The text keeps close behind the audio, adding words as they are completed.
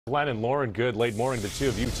Glenn and Lauren, good late morning to the two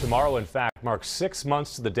of you. Tomorrow, in fact, marks 6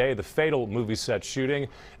 months to the day of the fatal movie set shooting.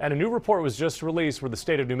 And a new report was just released where the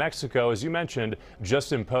state of New Mexico, as you mentioned,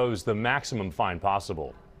 just imposed the maximum fine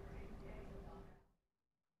possible.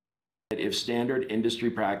 If standard industry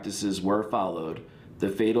practices were followed, the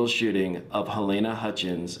fatal shooting of Helena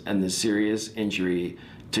Hutchins and the serious injury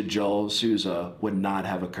to Joel Souza would not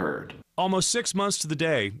have occurred. Almost 6 months to the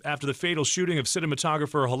day after the fatal shooting of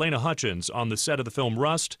cinematographer Helena Hutchins on the set of the film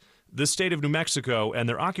Rust, the state of New Mexico and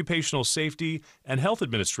their Occupational Safety and Health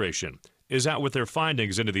Administration is out with their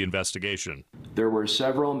findings into the investigation. There were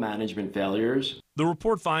several management failures. The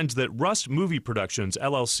report finds that Rust Movie Productions,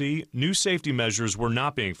 LLC, new safety measures were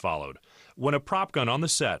not being followed when a prop gun on the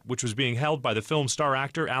set, which was being held by the film star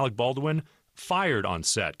actor Alec Baldwin, fired on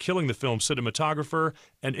set, killing the film's cinematographer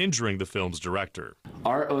and injuring the film's director.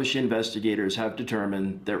 Our OSHA investigators have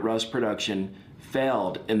determined that Rust Production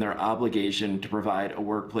failed in their obligation to provide a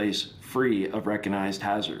workplace free of recognized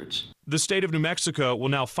hazards. The state of New Mexico will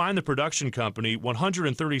now fine the production company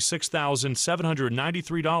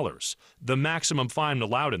 $136,793, the maximum fine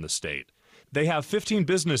allowed in the state. They have 15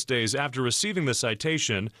 business days after receiving the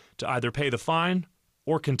citation to either pay the fine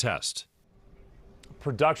or contest.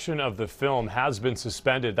 Production of the film has been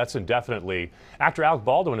suspended. That's indefinitely. Actor Alec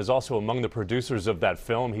Baldwin is also among the producers of that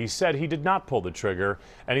film. He said he did not pull the trigger,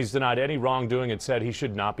 and he's denied any wrongdoing and said he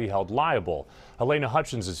should not be held liable. Helena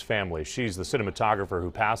Hutchins' family, she's the cinematographer who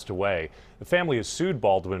passed away. The family has sued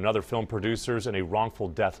Baldwin and other film producers in a wrongful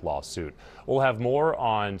death lawsuit. We'll have more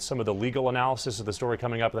on some of the legal analysis of the story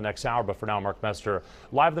coming up in the next hour, but for now, Mark Mester,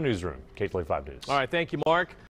 live in the newsroom, KTLA 5 News. All right, thank you, Mark.